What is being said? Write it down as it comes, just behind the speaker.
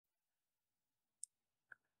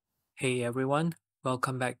Hey everyone,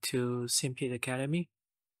 welcome back to Simpit Academy.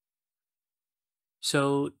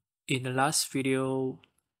 So in the last video,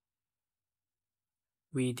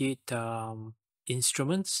 we did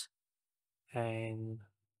instruments, and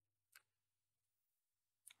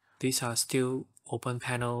these are still open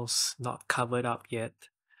panels, not covered up yet.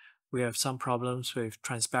 We have some problems with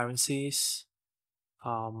transparencies,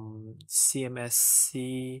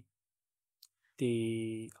 CMSC,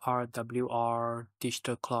 the RWR,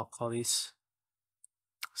 digital clock, all this.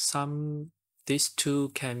 These two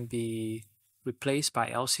can be replaced by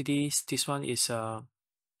LCDs. This one is a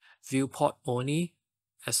viewport only.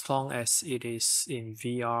 As long as it is in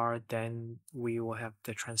VR, then we will have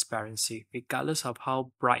the transparency. Regardless of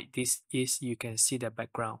how bright this is, you can see the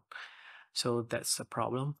background. So that's the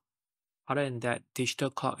problem. Other than that, digital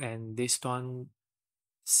clock and this one,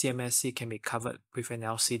 CMSC, can be covered with an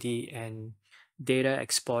LCD and data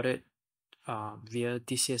exported via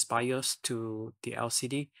DCS Bios to the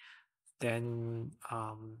LCD, then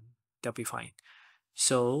they'll be fine.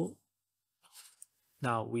 So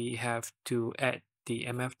now we have to add the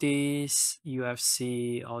MFDs,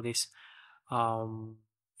 UFC, all this.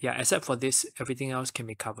 Yeah, except for this, everything else can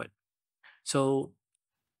be covered. So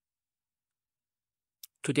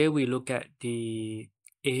today we look at the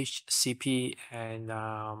AHCP and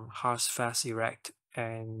hard fast erect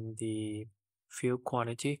and the field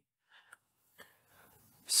quantity.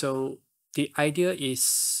 So the idea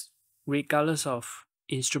is, regardless of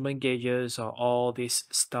instrument gauges or all this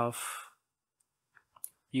stuff,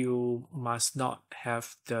 you must not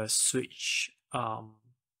have the switch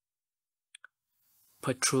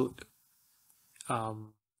protrude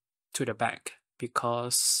to the back,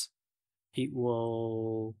 because it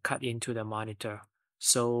will cut into the monitor.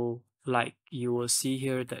 So like you will see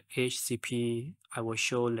here, the AHCP, I will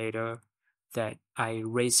show later that I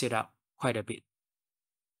raise it up quite a bit,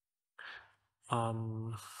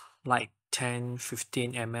 like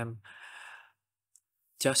 10-15 mm,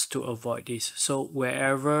 just to avoid this. So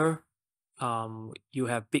wherever you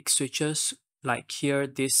have big switches, like here,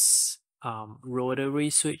 this rotary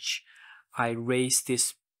switch, I raise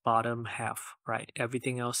this bottom half, right?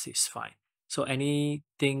 Everything else is fine. So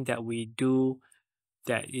anything that we do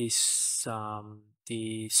that is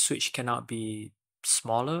the switch cannot be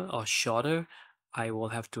smaller or shorter, I will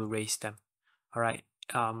have to raise them. All right.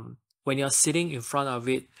 When you're sitting in front of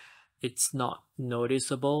it, it's not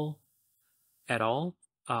noticeable at all.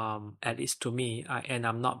 At least to me, and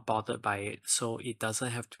I'm not bothered by it, so it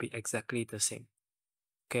doesn't have to be exactly the same.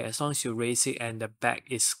 Okay, as long as you raise it and the back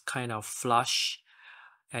is kind of flush,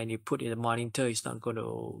 and you put it in the monitor, it's not going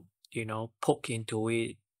to, poke into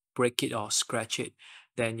it, break it or scratch it,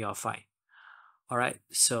 then you're fine. All right,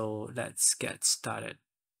 so let's get started.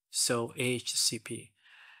 So AHCP.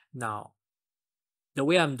 Now, the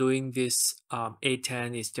way I'm doing this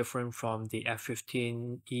A10 is different from the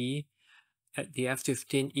F15E. At the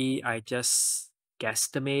F15E, I just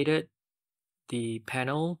guesstimated the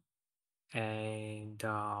panel and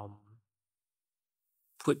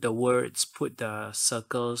put the words, put the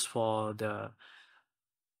circles for the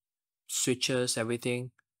switches,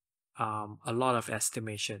 everything. A lot of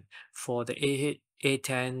estimation. For the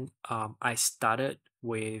A10, I started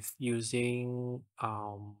with using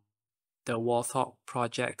the Warthog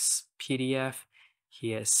project's PDF.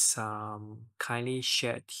 He has kindly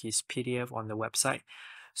shared his PDF on the website.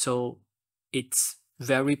 So it's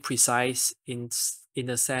very precise in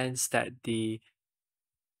the sense that the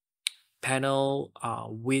panel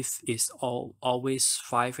width is always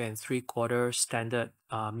 5 3/4 standard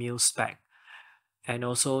mil spec. And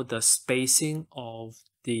also the spacing of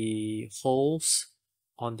the holes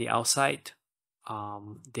on the outside,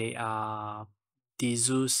 they are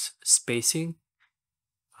DCS spacing,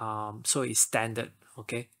 so it's standard.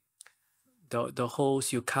 Okay, the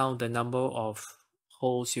holes, you count the number of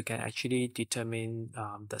holes, you can actually determine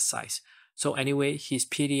the size. So anyway, his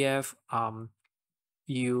PDF,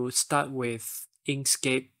 you start with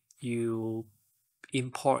Inkscape, you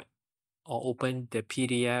import or open the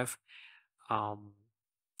PDF,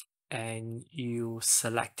 and you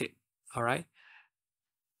select it. All right,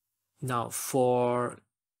 now for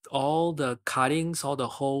all the cuttings, all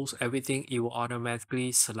the holes, everything, it will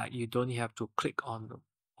automatically select. You don't have to click on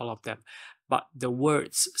all of them. But the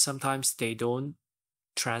words, sometimes they don't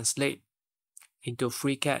translate into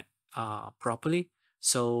FreeCAD properly.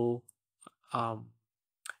 So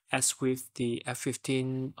as with the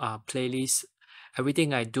F15 playlist,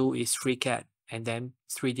 everything I do is FreeCAD and then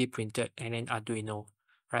 3D printed and then Arduino,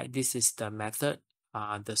 right? This is the method,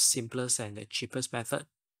 the simplest and the cheapest method.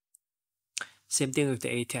 Same thing with the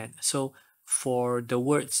A10. So for the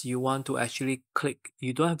words you want to actually click,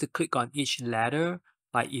 you don't have to click on each letter.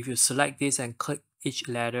 Like if you select this and click each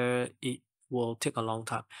letter, it will take a long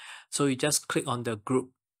time. So you just click on the group,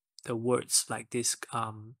 the words like this,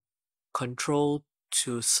 control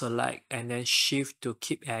to select and then shift to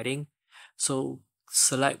keep adding. So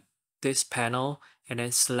select this panel and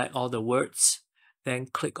then select all the words, then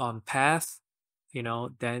click on path,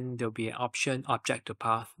 then there'll be an option object to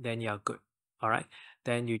path, then you're good. All right,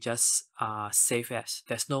 then you just save as.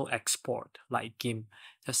 There's no export like GIMP,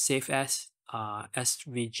 just save as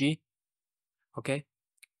SVG. Okay.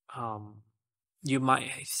 You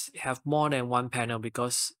might have more than one panel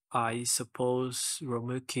because I suppose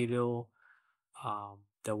Romeo Kilo,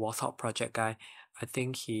 the Warthog project guy, I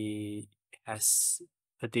think he has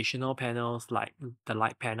additional panels like the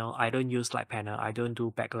light panel. I don't use light panel. I don't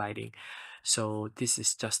do backlighting. So this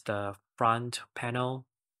is just the front panel.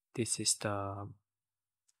 This is the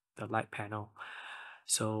light panel.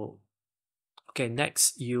 So okay,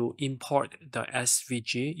 next you import the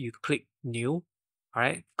SVG. You click new. All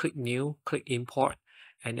right, click new, click import,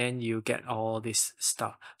 and then you get all this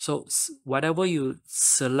stuff. So whatever you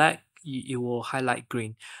select, it will highlight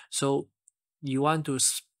green. So you want to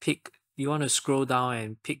you want to scroll down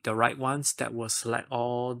and pick the right ones that will select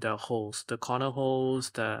all the holes, the corner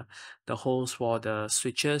holes, the holes for the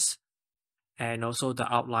switches, and also the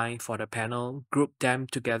outline for the panel. Group them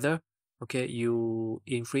together. Okay, you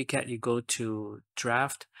in FreeCAD you go to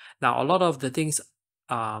draft. Now a lot of the things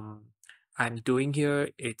I'm doing here,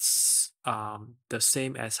 it's the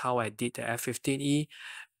same as how I did the F15E,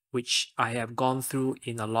 which I have gone through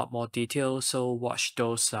in a lot more detail. So watch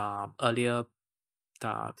those earlier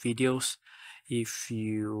videos if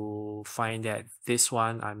you find that this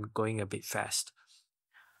one I'm going a bit fast.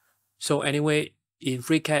 So anyway, in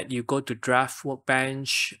FreeCAD, you go to draft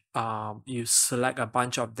workbench, you select a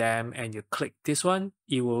bunch of them and you click this one,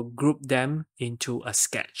 it will group them into a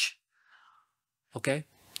sketch. Okay.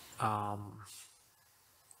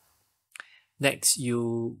 Next,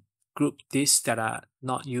 you group these that are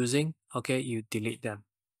not using, okay, you delete them.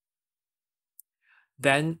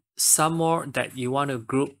 Then some more that you want to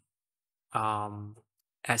group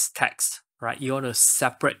as text, right? You want to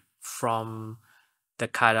separate from the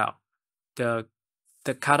cutout. The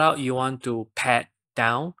cutout you want to pad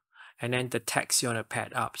down, and then the text you want to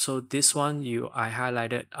pad up. So this one I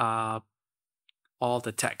highlighted all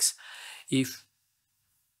the text. If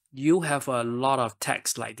you have a lot of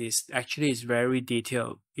text like this, actually it's very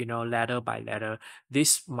detailed, letter by letter.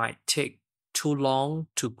 This might take too long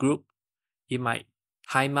to group. It might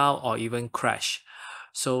time out or even crash.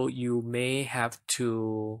 So you may have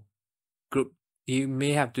to group. You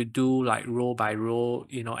may have to do like row by row,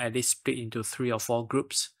 at least split into 3 or 4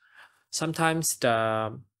 groups. Sometimes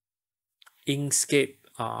the Inkscape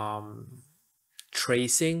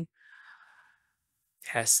tracing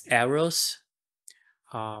has errors.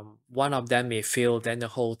 One of them may fail, then the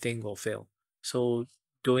whole thing will fail. So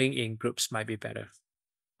doing in groups might be better.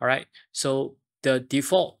 All right. So the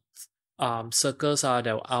default circles are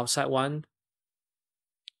the outside one.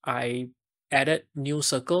 I added new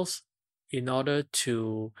circles in order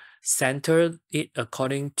to center it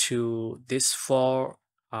according to these 4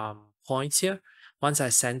 points here. Once I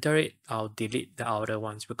center it, I'll delete the outer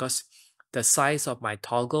ones because the size of my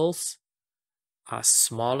toggles are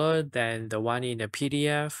smaller than the one in the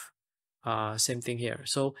PDF. Same thing here.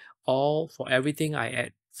 So for everything, I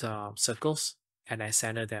add circles and I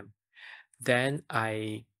center them. Then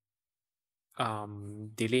I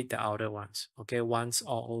delete the outer ones. Okay, once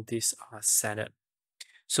all these are centered.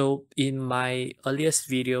 So in my earliest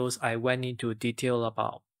videos, I went into detail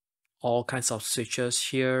about all kinds of switches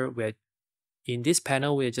here. Where in this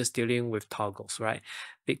panel, we're just dealing with toggles, right?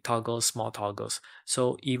 Big toggles, small toggles.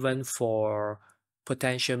 So even for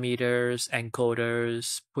potentiometers,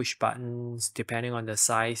 encoders, push buttons, depending on the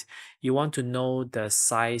size, you want to know the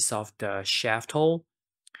size of the shaft hole.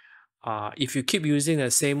 If you keep using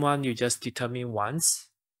the same one, you just determine once,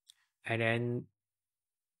 and then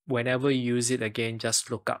whenever you use it again, just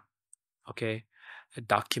look up, okay,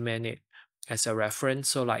 document it as a reference.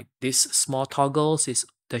 So like this small toggles,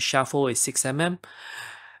 the shaft hole is 6 mm.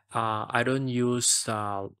 I don't use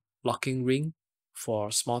locking ring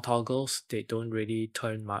for small toggles. They don't really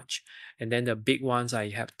turn much. And then the big ones, I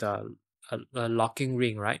have the locking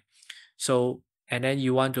ring, right? So, and then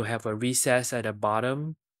you want to have a recess at the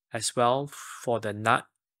bottom as well for the nut,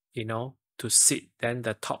 to sit. Then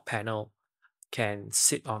the top panel can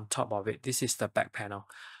sit on top of it. This is the back panel.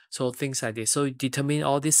 So things like this. So determine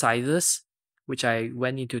all these sizes, which I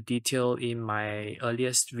went into detail in my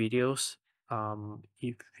earliest videos.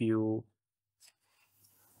 If you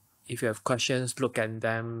If you have questions, look at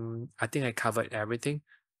them. I think I covered everything.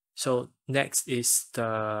 So next is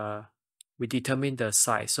we determine the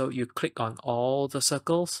size. So you click on all the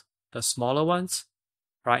circles, the smaller ones,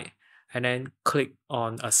 right? And then click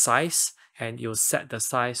on a size and you'll set the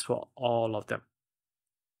size for all of them.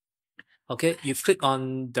 Okay, you click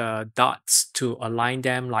on the dots to align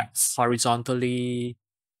them like horizontally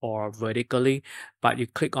or vertically, but you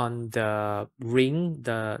click on the ring,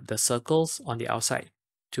 the circles on the outside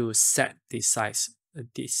to set the size.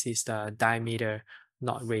 This is the diameter,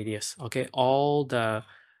 not radius. Okay, all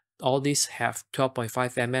these have 12.5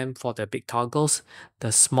 mm for the big toggles.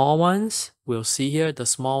 The small ones, we'll see here, the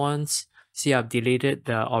small ones, see I've deleted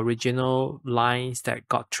the original lines that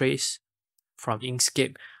got traced from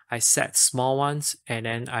Inkscape. I set small ones and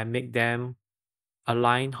then I make them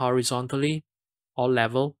align horizontally or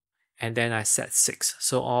level, and then I set 6.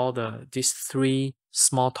 So all these 3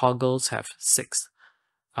 small toggles have 6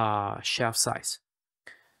 shelf size.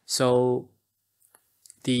 So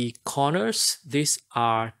the corners, these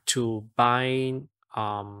are to bind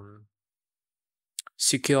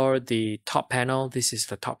secure the top panel. This is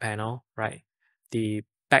the top panel, right? The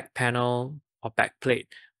back panel or back plate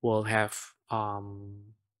will have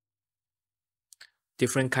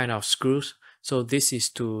different kind of screws. So this is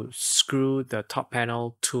to screw the top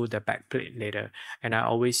panel to the back plate later. And I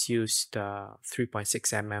always use the 3.6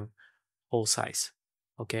 mm hole size.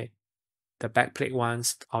 Okay. The back plate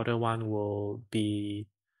ones, the outer one will be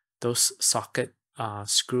those socket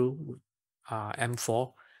screw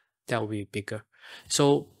M4 that will be bigger.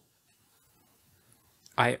 So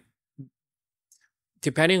I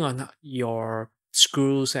depending on your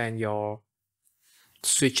screws and your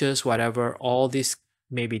switches, whatever, all this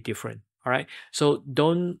may be different. All right. So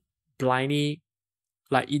don't blindly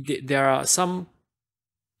there are some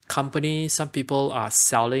companies, some people are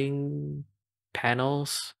selling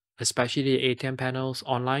panels, especially A10 panels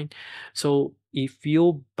online. So if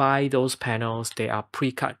you buy those panels, they are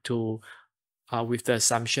pre-cut to with the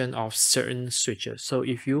assumption of certain switches. So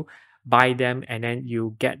if you buy them and then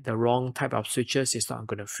you get the wrong type of switches, it's not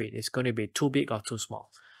going to fit. It's going to be too big or too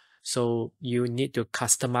small. So you need to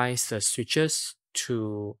customize the switches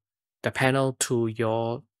to the panel to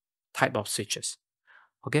your type of switches.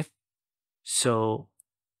 Okay. So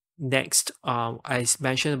next, I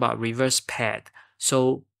mentioned about reverse pad.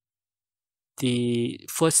 So the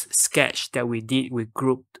first sketch that we did, we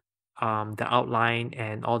grouped the outline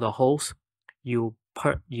and all the holes. You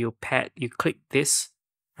click this,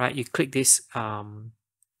 right? You click this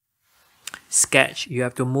sketch. You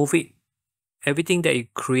have to move it. Everything that you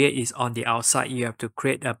create is on the outside. You have to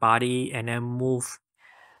create a body and then move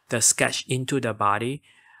the sketch into the body,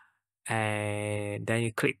 and then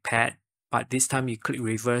you click pad. But this time you click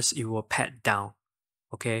reverse, it will pad down.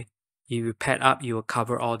 Okay. If you pad up, you will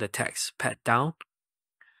cover all the text. Pad down.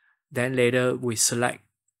 Then later we select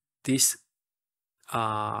this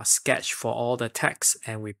sketch for all the text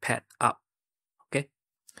and we pad up. Okay.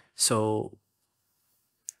 So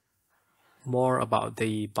more about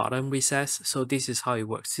the bottom recess. So this is how it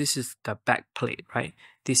works. This is the back plate, right?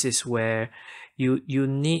 This is where you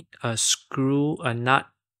need a screw, a nut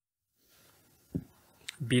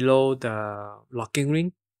below the locking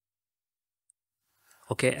ring.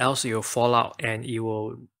 Okay, else it will fall out and it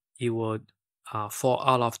will fall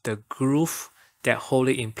out of the groove that hold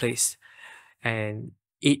it in place, and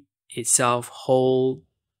it itself hold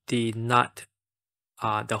the nut,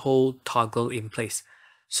 the whole toggle in place.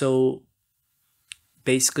 So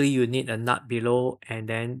basically you need a nut below, and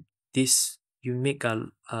then this you make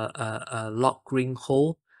a lock ring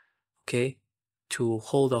hole, okay, to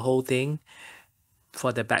hold the whole thing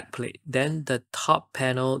for the back plate. Then the top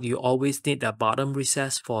panel, you always need the bottom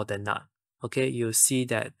recess for the nut. Okay, you see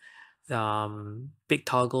that big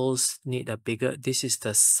toggles need a bigger, this is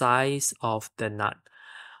the size of the nut.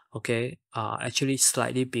 Okay, actually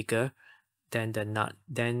slightly bigger than the nut.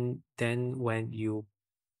 Then when you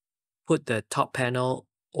put the top panel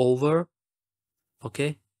over,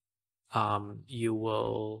 okay, you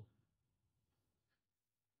will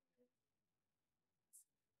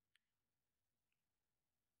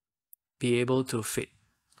be able to fit.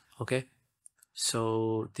 Okay,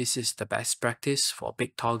 so this is the best practice for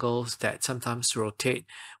big toggles that sometimes rotate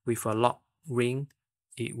with a lock ring.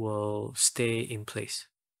 It will stay in place.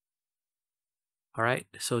 All right,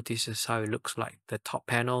 so this is how it looks like. The top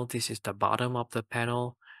panel, this is the bottom of the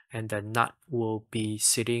panel, and the nut will be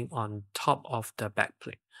sitting on top of the back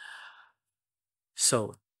plate.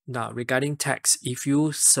 So now regarding text, if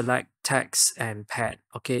you select text and pad,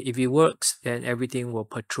 okay, if it works, then everything will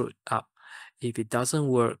protrude up. If it doesn't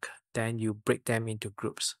work, then you break them into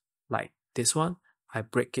groups like this one. I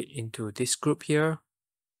break it into this group here,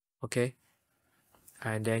 okay,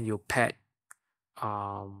 and then you pad,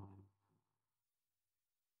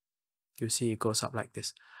 you see it goes up like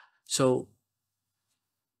this. So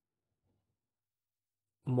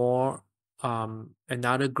more,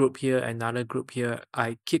 another group here, another group here.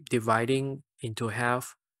 I keep dividing into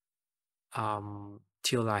half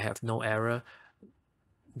till I have no error.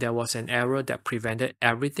 There was an error that prevented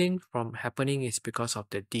everything from happening is because of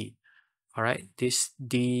the D. All right, this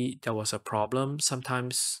D, there was a problem.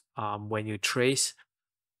 Sometimes when you trace,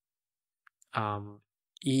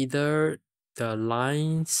 either the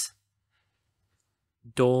lines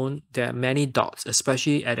don't, there are many dots,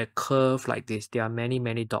 especially at a curve like this, there are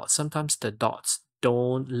many dots. Sometimes the dots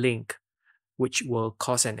don't link, which will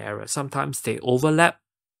cause an error. Sometimes they overlap,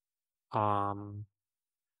 and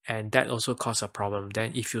that also cause a problem.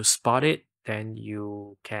 Then if you spot it, then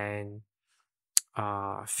you can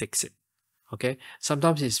fix it. Okay,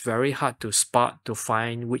 sometimes it's very hard to spot, to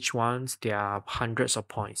find which ones. There are hundreds of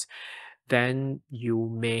points. Then you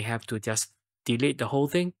may have to just delete the whole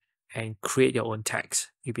thing and create your own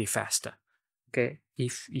text. It'll be faster. Okay,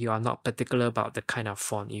 if you are not particular about the kind of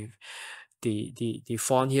font, if the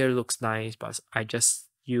font here looks nice, but I just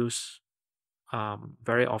use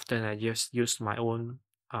very often I just use my own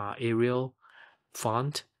Arial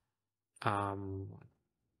font,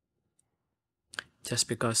 just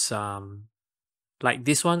because like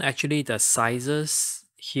this one, actually the sizes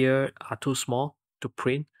here are too small to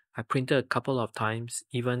print. I printed a couple of times,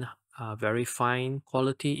 even very fine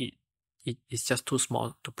quality, it's just too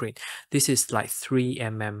small to print. This is like 3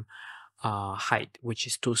 mm height, which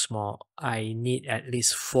is too small. I need at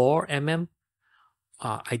least 4 mm,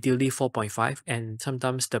 ideally 4.5, and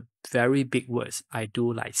sometimes the very big words I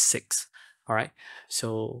do like 6. All right,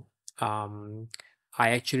 so I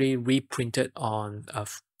actually reprinted on a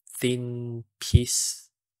thin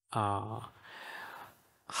piece, ½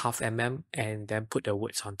 mm, and then put the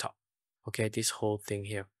words on top. Okay, this whole thing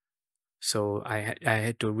here. So I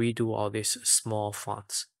had to redo all these small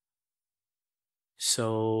fonts.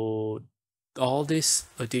 So all these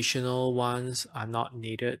additional ones are not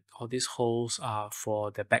needed. All these holes are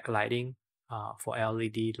for the backlighting, for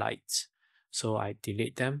LED lights. So I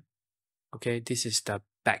delete them. Okay, this is the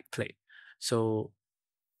back plate. So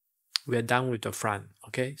we're done with the front.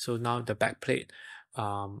 Okay, so now the back plate,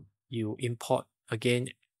 you import again,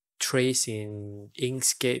 trace in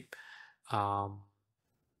Inkscape,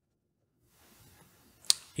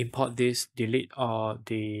 import this, delete all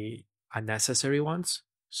the unnecessary ones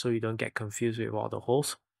so you don't get confused with all the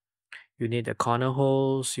holes. You need the corner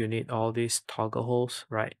holes, you need all these toggle holes,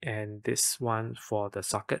 right? And this one for the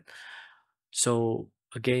socket. So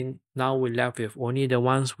again, now we're left with only the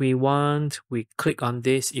ones we want. We click on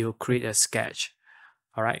this, it will create a sketch.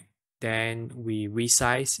 All right, then we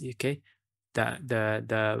resize. Okay,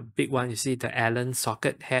 the big one, you see the Allen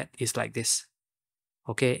socket head is like this.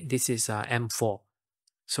 Okay, this is M4.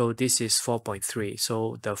 So this is 4.3.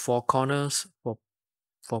 So the four corners for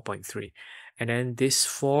 4.3. And then these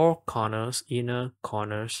four corners, inner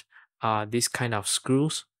corners, are this kind of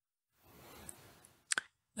screws.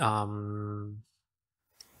 I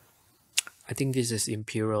think this is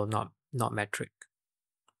imperial, not metric.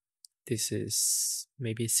 This is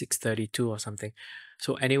maybe 632 or something.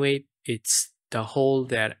 So anyway, it's the hole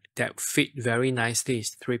that fit very nicely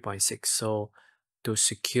is 3.6. So to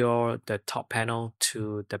secure the top panel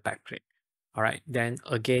to the backplate. All right, then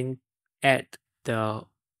again add the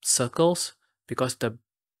circles, because the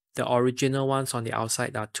original ones on the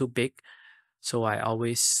outside are too big. So I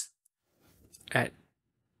always add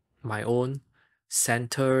my own,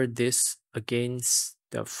 center this against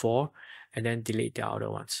the 4, and then delete the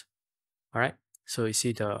other ones. All right, so you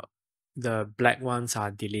see the black ones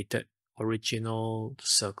are deleted, original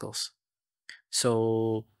circles.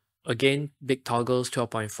 So again, big toggles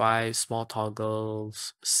 12.5, small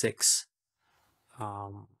toggles 6.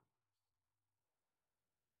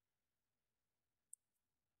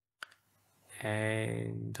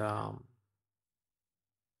 And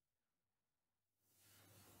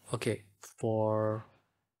okay, for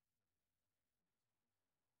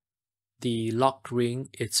the lock ring,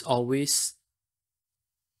 it's always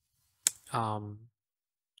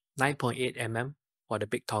 9.8 mm for the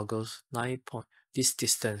big toggles. This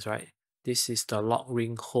distance, right? This is the lock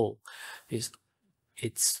ring hole. It's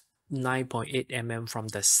 9.8 mm from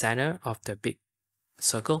the center of the big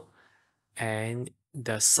circle, and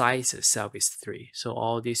the size itself is 3. So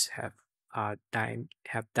all these have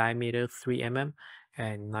diameter 3 mm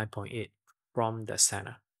and 9.8 from the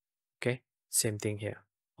center. Okay, same thing here.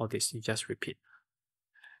 All this you just repeat.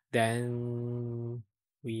 Then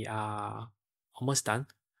we are almost done.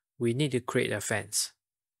 We need to create a fence,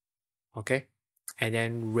 okay, and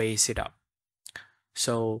then raise it up.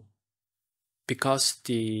 So because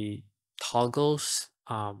the toggles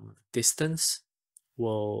distance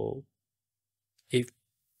will, if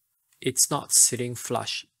it's not sitting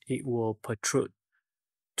flush, it will protrude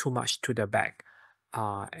too much to the back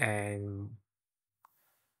and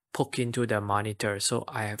poke into the monitor. So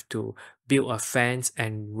I have to build a fence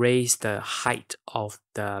and raise the height of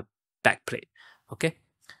the backplate. Okay.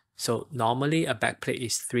 So normally a backplate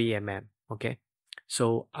is 3 mm. Okay.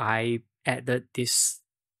 So I added this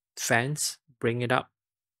fence, bring it up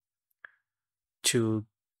to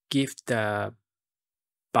give the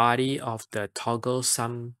body of the toggle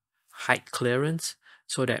some height clearance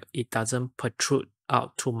so that it doesn't protrude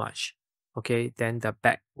out too much. Okay, then the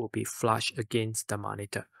back will be flush against the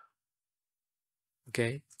monitor.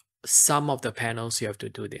 Okay, some of the panels you have to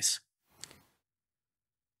do this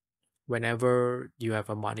whenever you have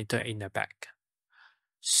a monitor in the back.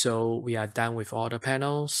 So we are done with all the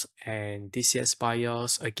panels, and DCS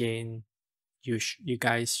Bios, again, you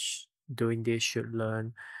guys doing this should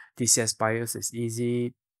learn. DCS Bios is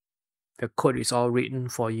easy. The code is all written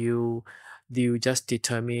for you. You just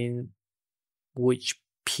determine which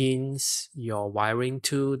pins you're wiring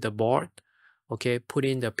to the board. Okay, put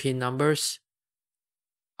in the pin numbers.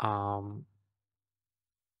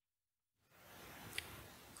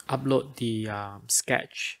 Upload the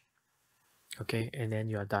sketch. Okay, and then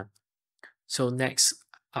you're done. So next,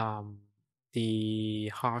 the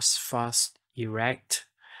harsh fast erect.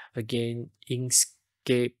 Again,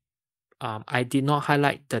 Inkscape. I did not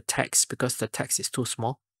highlight the text because the text is too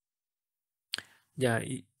small. Yeah,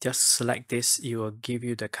 just select this. It will give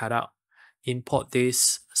you the cutout. Import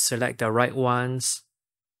this. Select the right ones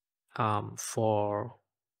for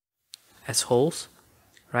as holes.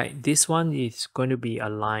 Right, this one is going to be a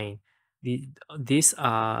line. These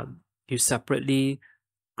are, you separately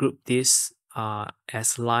group this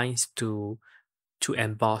as lines to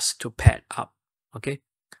emboss, to pad up. Okay,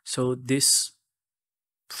 so this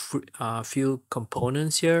few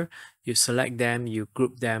components here, you select them, you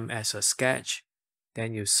group them as a sketch,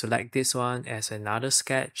 then you select this one as another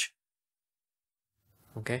sketch.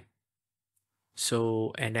 Okay,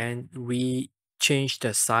 so and then we change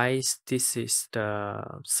the size. This is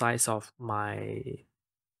the size of my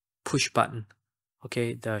push button.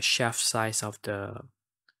 Okay, the shaft size of the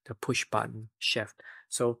push button shaft.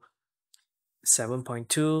 So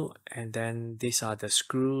 7.2, and then these are the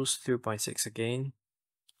screws, 3.6 again.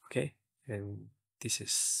 Okay, and this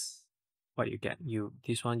is what you get.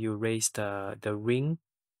 This one, you raise the ring,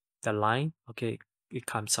 the line. Okay, it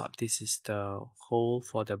comes up. This is the hole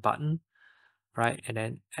for the button, right? And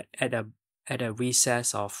then at a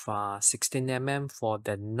recess of 16 mm for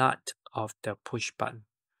the nut of the push button.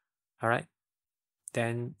 All right,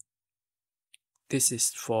 then this is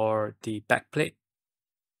for the back plate.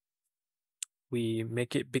 We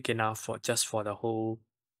make it big enough for just for the whole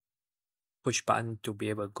push button to be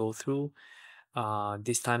able to go through.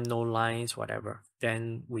 This time no lines, whatever.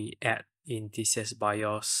 Then we add in DCS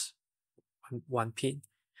Bios one pin,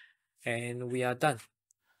 and we are done.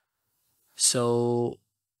 So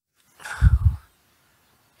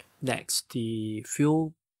next, the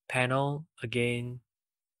fuel panel. Again,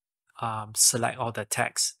 select all the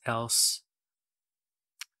text, else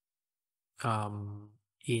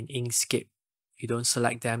in Inkscape, you don't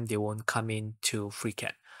select them, they won't come into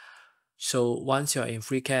FreeCAD. So once you're in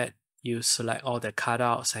FreeCAD, you select all the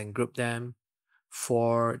cutouts and group them.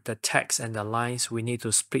 For the text and the lines, we need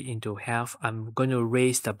to split into half. I'm going to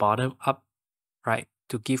raise the bottom up, right,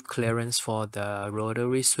 to give clearance for the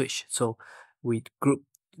rotary switch. So we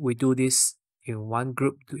do this in one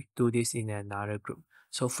group, do this in another group.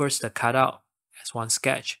 So first the cutout as one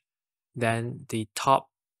sketch, then the top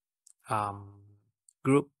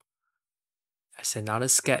group as another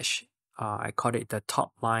sketch. I call it the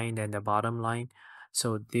top line and the bottom line.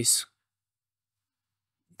 So this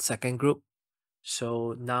second group.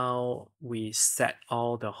 So now we set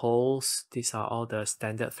all the holes. These are all the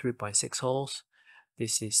standard 3.6 holes.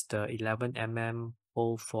 This is the 11 mm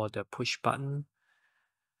hole for the push button.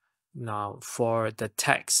 Now for the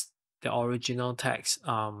text, the original text,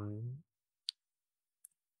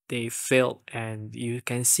 they failed, and you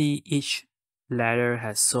can see each letter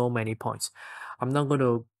has so many points. I'm not going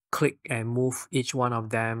to click and move each one of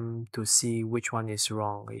them to see which one is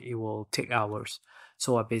wrong. It will take hours.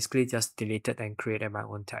 So I basically just deleted and created my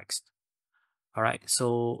own text. Alright,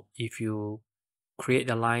 so if you create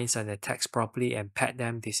the lines and the text properly and pad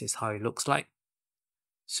them, this is how it looks like.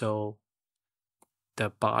 So the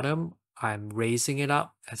bottom, I'm raising it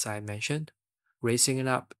up, as I mentioned, raising it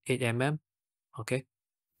up 8 mm. Okay.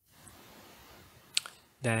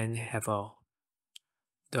 Then have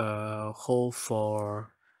the hole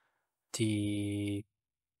for the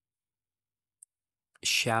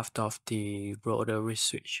shaft of the rotary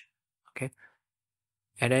switch. Okay.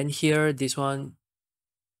 And then here, this one,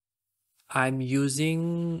 I'm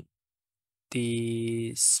using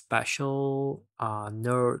the special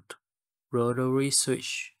nerd rotary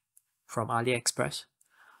switch from AliExpress,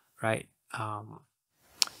 right?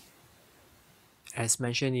 As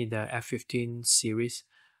mentioned in the F15 series,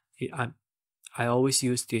 I always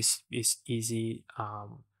use this. It's easy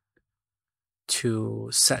to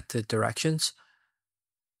set the directions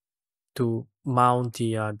to mount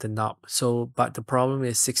the knob. So, but the problem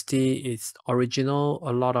is 60 is original.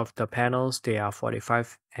 A lot of the panels, they are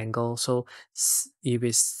 45 angle. So if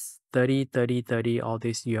it's 30, 30, 30, all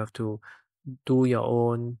this, you have to do your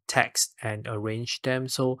own text and arrange them.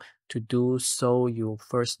 So to do so, you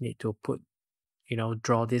first need to put,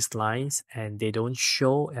 draw these lines, and they don't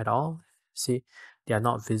show at all. See, they are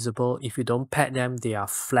not visible. If you don't pad them, they are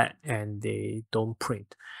flat and they don't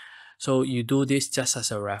print. So you do this just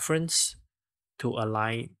as a reference to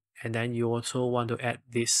align, and then you also want to add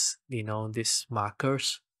this, this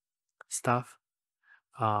markers stuff.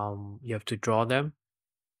 You have to draw them,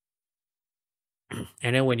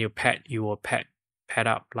 and then when you pad, you will pad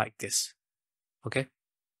up like this, okay,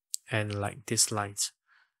 and like these lines.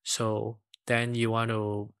 So then you want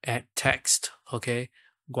to add text, okay,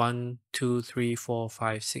 1 2 3 4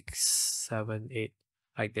 5 6 7 8,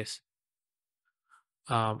 like this.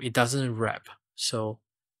 It doesn't wrap, so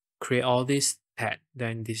create all this pad,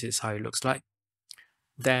 then this is how it looks like.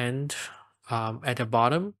 Then at the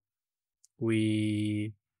bottom,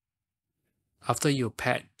 we after you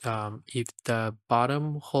pad, if the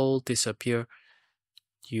bottom hole disappear,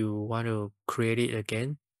 you want to create it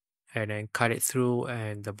again and then cut it through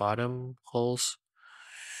and the bottom holes.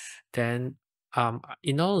 Then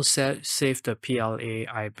in order to save the PLA,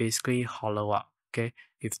 I basically hollow up. Okay,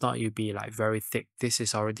 if not, you'll be like very thick. This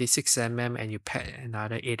is already 6 mm and you pad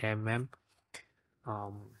another 8 mm.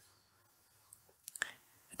 At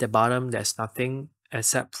the bottom, there's nothing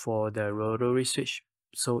except for the rotary switch.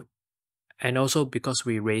 So, and also because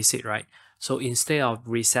we raise it, right? So instead of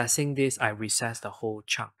recessing this, I recess the whole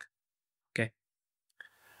chunk. Okay.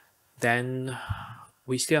 Then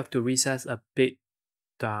we still have to recess a bit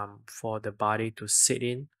for the body to sit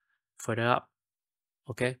in further up.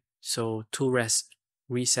 Okay. So two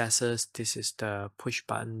recesses. This is the push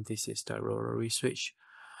button. This is the rotary switch.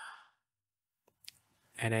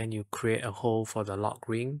 And then you create a hole for the lock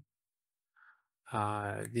ring.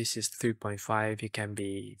 This is 3.5. It can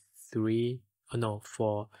be 3. Oh no,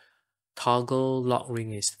 for toggle lock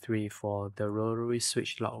ring is 3. For the rotary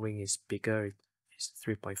switch lock ring is bigger. It's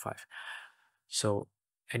 3.5. So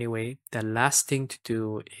anyway, the last thing to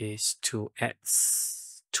do is to add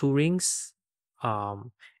 2 rings,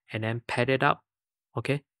 and then pad it up.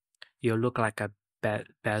 Okay, you'll look like a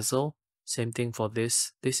bezel. Same thing for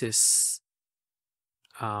this. This is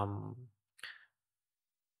 3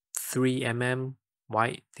 mm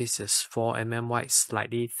wide. This is 4 mm wide,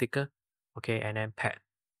 slightly thicker. Okay, and then pad,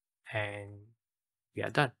 and we are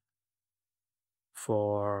done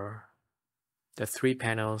for the 3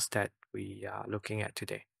 panels that we are looking at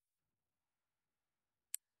today.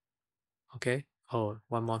 Okay. Oh,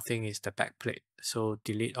 one more thing is the back plate. So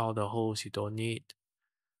delete all the holes you don't need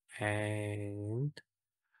and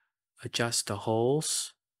adjust the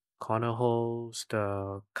holes, corner holes,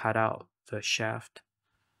 the cutout, the shaft,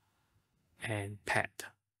 and pad,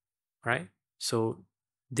 right? So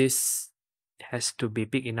this has to be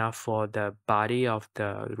big enough for the body of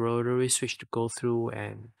the rotary switch to go through,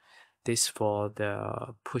 and this for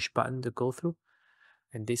the push button to go through,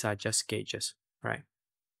 and these are just gauges, right?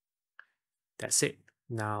 That's it.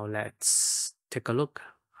 Now let's take a look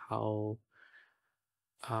how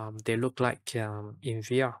they look like in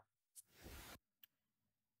VR.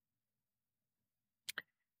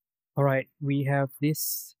 All right, we have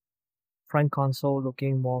this front console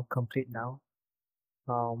looking more complete now.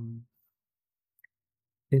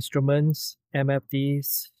 Instruments,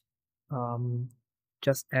 MFDs,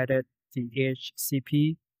 just added the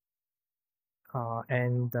AHCP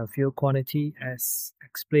and the field quantity as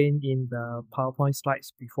explained in the PowerPoint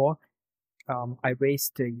slides before. I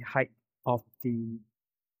raised the height of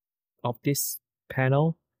this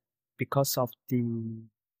panel because of the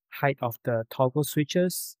height of the toggle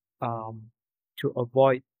switches, to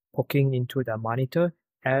avoid poking into the monitor.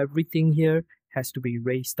 Everything here has to be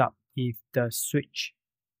raised up if the switch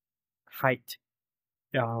height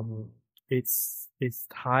it's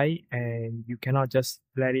high, and you cannot just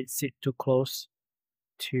let it sit too close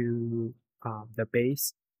to the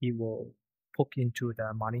base, it will poke into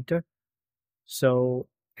the monitor. So,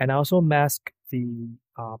 and I also mask the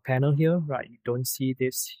panel here, right? You don't see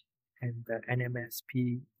this, and the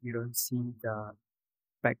NMSP, you don't see the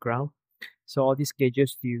background. So all these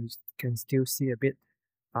gauges you can still see a bit.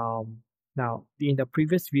 Now, in the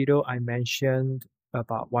previous video, I mentioned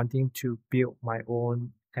about wanting to build my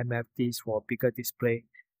own MFDs for bigger display.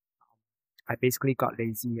 I basically got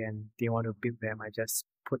lazy and didn't want to build them. I just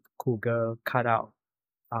put Cougar, cut out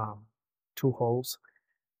 2 holes,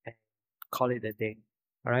 and call it a day.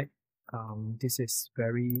 All right. This is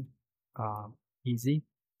very easy.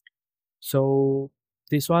 So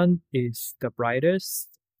this one is the brightest,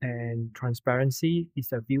 and transparency is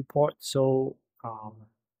the viewport. So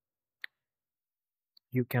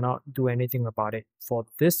you cannot do anything about it. For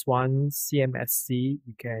this one, CMSC,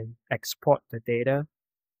 you can export the data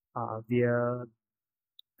via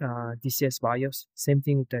DCS Bios. Same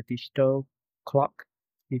thing with the digital clock.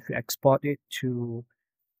 If you export it to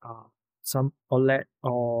some OLED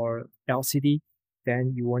or LCD,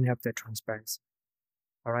 then you won't have the transparency.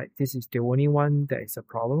 All right, this is the only one that is a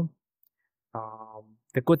problem.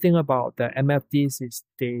 The good thing about the MFDs is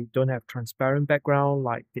they don't have transparent background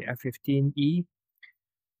like the F15E,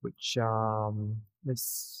 which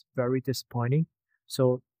is very disappointing.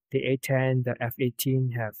 So the A10, the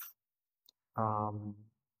F18 have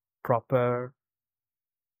proper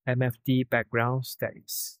MFD backgrounds that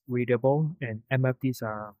is readable, and MFDs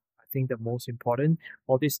are, I think, the most important.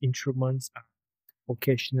 All these instruments are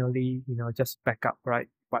occasionally, just backup, right?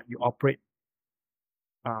 But you operate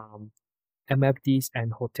MFDs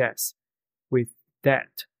and hotels with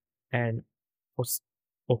that, and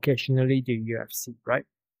occasionally the UFC, right?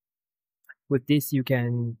 With this, you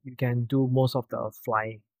can do most of the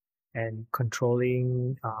flying and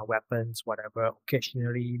controlling weapons, whatever.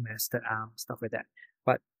 Occasionally, master arm, stuff like that.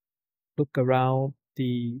 But look around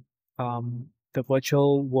the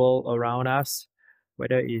virtual world around us,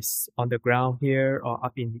 whether it's on the ground here or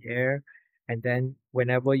up in the air, and then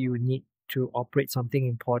whenever you need to operate something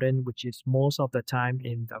important, which is most of the time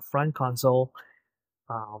in the front console,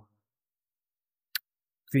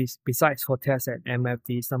 besides hotels and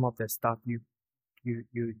MFD, some of the stuff you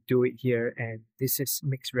do it here, and this is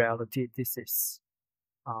mixed reality. This is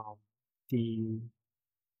the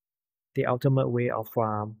ultimate way of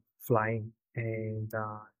flying, and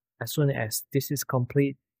as soon as this is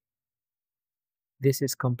complete,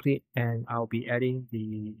 and I'll be adding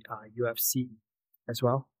the UFC as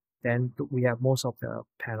well, then we have most of the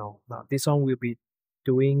panel. Now this one will be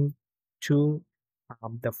doing to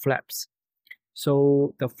the flaps.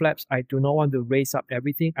 So the flaps, I do not want to raise up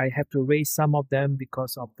everything. I have to raise some of them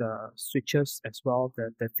because of the switches as well,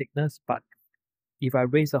 the thickness. But if I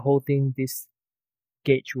raise the whole thing, this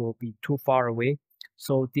gauge will be too far away.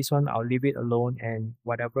 So this one, I'll leave it alone, and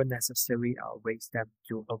whatever necessary, I'll raise them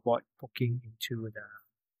to avoid poking into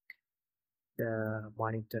the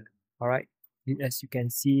monitor. All right. As you can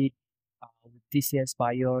see, with DCS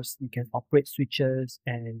Bios, you can operate switches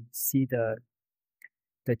and see the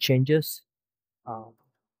changes.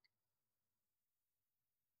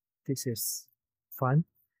 This is fun.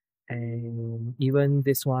 And even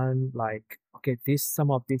this one, like, okay,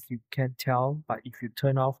 some of this you can't tell, but if you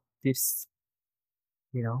turn off this,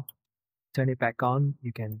 turn it back on,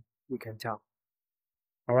 we can tell.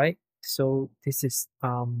 All right, so this is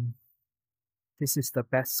the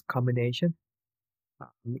best combination,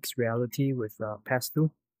 mixed reality with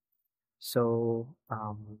pass-through. So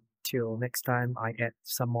till next time I add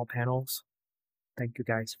some more panels. Thank you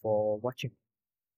guys for watching.